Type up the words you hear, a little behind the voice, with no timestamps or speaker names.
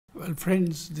Well,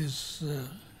 friends, this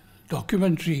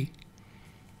documentary,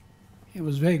 it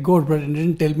was very good, but it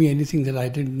didn't tell me anything that I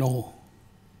didn't know.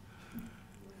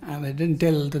 And I didn't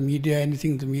tell the media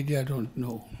anything the media don't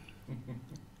know.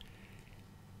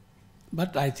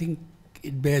 But I think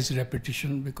it bears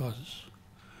repetition because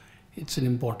it's an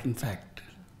important fact.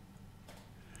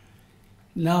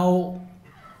 Now,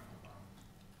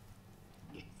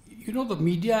 you know, the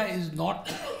media is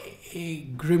not a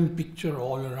grim picture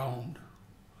all around.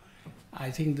 I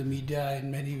think the media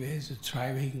in many ways is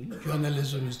thriving,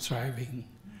 journalism is thriving,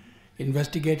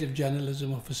 investigative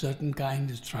journalism of a certain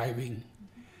kind is thriving.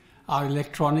 Our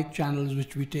electronic channels,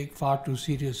 which we take far too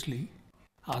seriously,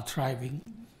 are thriving,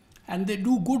 and they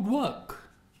do good work.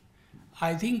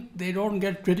 I think they don't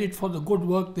get credit for the good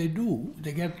work they do.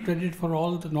 They get credit for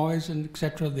all the noise and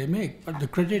etc. they make, but the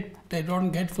credit they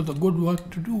don't get for the good work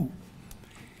to do.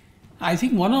 I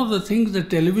think one of the things that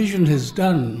television has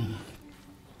done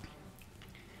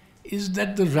is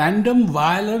that the random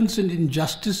violence and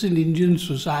injustice in Indian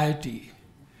society,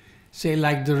 say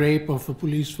like the rape of a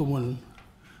policewoman,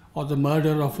 or the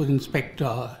murder of an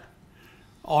inspector,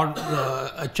 or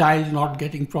a child not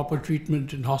getting proper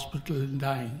treatment in hospital and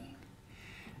dying.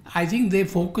 I think they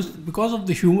focus, because of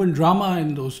the human drama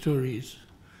in those stories,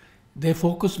 they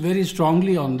focus very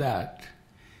strongly on that.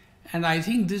 And I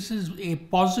think this is a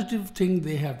positive thing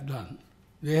they have done.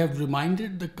 They have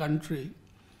reminded the country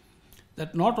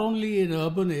that not only in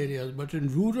urban areas, but in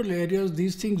rural areas,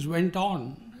 these things went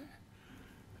on.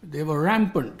 They were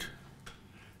rampant.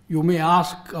 You may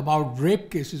ask about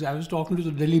rape cases. I was talking to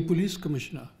the Delhi Police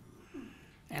Commissioner,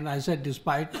 and I said,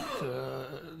 despite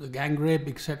the gang rape,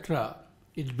 etc.,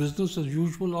 it's business as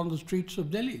usual on the streets of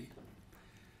Delhi.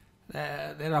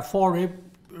 There are 4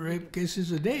 rape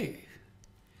cases a day.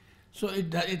 So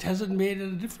it hasn't made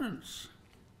any difference.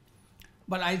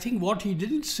 But I think what he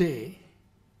didn't say,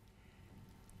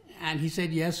 and he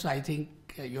said, yes, I think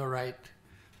you're right,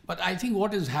 but I think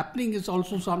what is happening is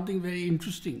also something very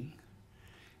interesting,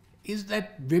 is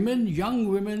that women, young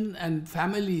women and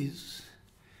families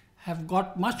have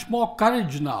got much more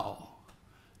courage now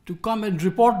to come and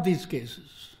report these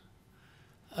cases.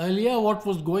 Earlier, what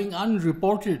was going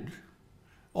unreported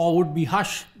or would be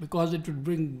hushed because it would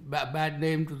bring bad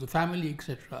name to the family,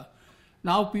 etc.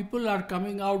 Now people are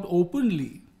coming out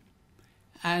openly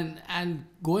and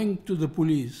going to the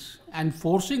police and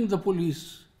forcing the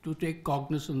police to take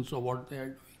cognizance of what they are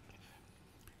doing.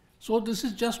 So this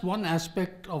is just one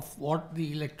aspect of what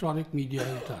the electronic media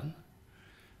has done.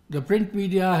 The print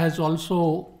media is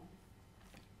also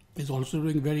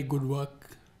doing very good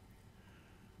work.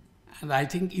 And I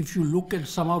think if you look at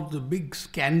some of the big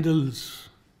scandals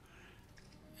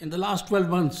in the last 12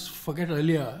 months, forget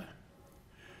earlier,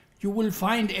 you will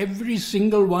find every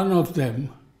single one of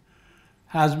them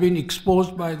has been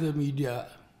exposed by the media,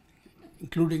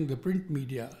 including the print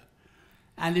media.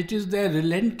 And it is their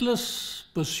relentless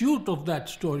pursuit of that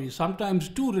story, sometimes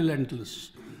too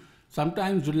relentless,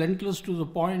 sometimes relentless to the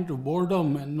point of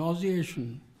boredom and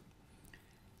nauseation,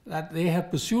 that they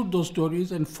have pursued those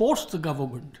stories and forced the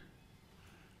government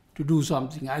to do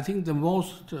something. I think the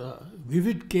most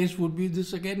vivid case would be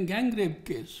this, again, gang rape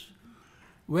case,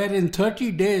 where in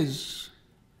 30 days,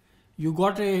 you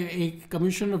got a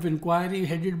commission of inquiry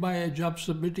headed by a judge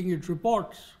submitting its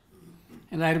reports.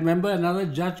 And I remember another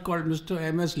judge called Mr.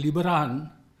 M.S.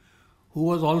 Liberan, who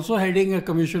was also heading a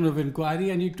commission of inquiry,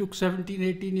 and he took 17,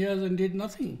 18 years and did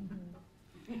nothing.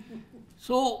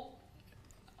 So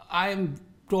I am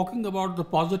talking about the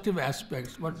positive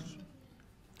aspects, but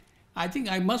I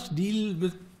think I must deal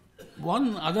with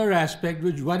one other aspect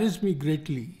which worries me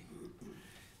greatly,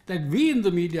 that we in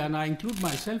the media, and I include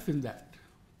myself in that,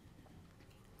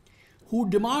 who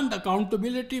demand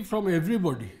accountability from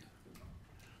everybody,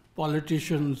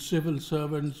 politicians, civil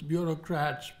servants,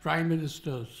 bureaucrats, prime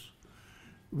ministers.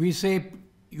 We say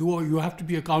you have to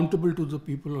be accountable to the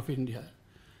people of India.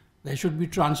 There should be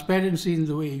transparency in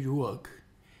the way you work.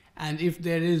 And if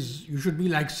there is, you should be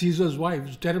like Caesar's wife.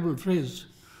 It's a terrible phrase.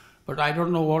 But I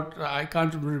don't know what, I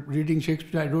can't, reading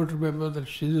Shakespeare, I don't remember that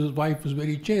Caesar's wife was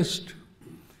very chaste.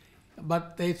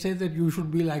 But they say that you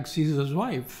should be like Caesar's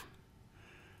wife.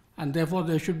 And therefore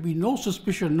there should be no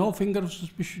suspicion, no finger of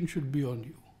suspicion should be on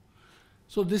you.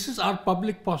 So this is our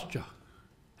public posture.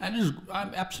 And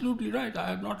I'm absolutely right,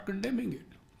 I am not condemning it.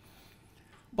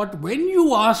 But when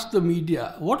you ask the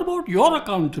media, what about your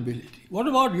accountability? What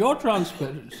about your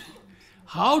transparency?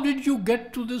 How did you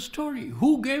get to this story?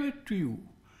 Who gave it to you?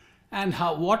 And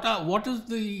what is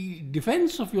the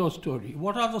defense of your story?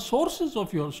 What are the sources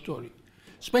of your story?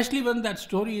 Especially when that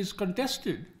story is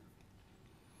contested.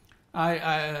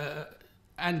 And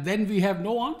then we have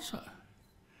no answer.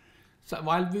 So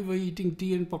while we were eating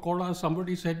tea and pakoda,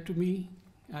 somebody said to me,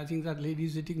 I think that lady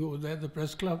sitting over there at the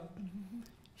press club,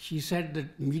 she said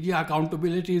that media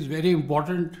accountability is very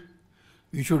important.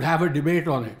 We should have a debate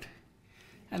on it.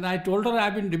 And I told her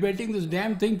I've been debating this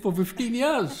damn thing for 15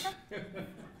 years.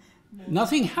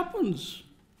 Nothing happens.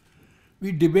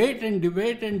 We debate and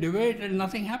debate and debate and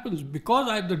nothing happens.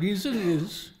 Because the reason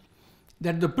is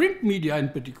that the print media in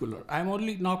particular, I'm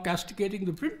only now castigating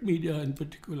the print media in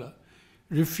particular,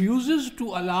 refuses to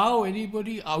allow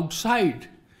anybody outside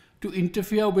to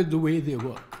interfere with the way they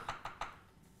work.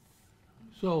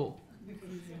 So,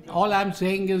 all I'm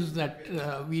saying is that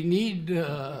we need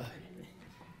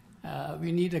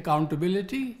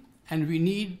accountability, and we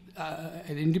need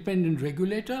an independent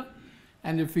regulator,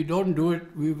 and if we don't do it,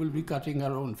 we will be cutting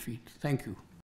our own feet. Thank you.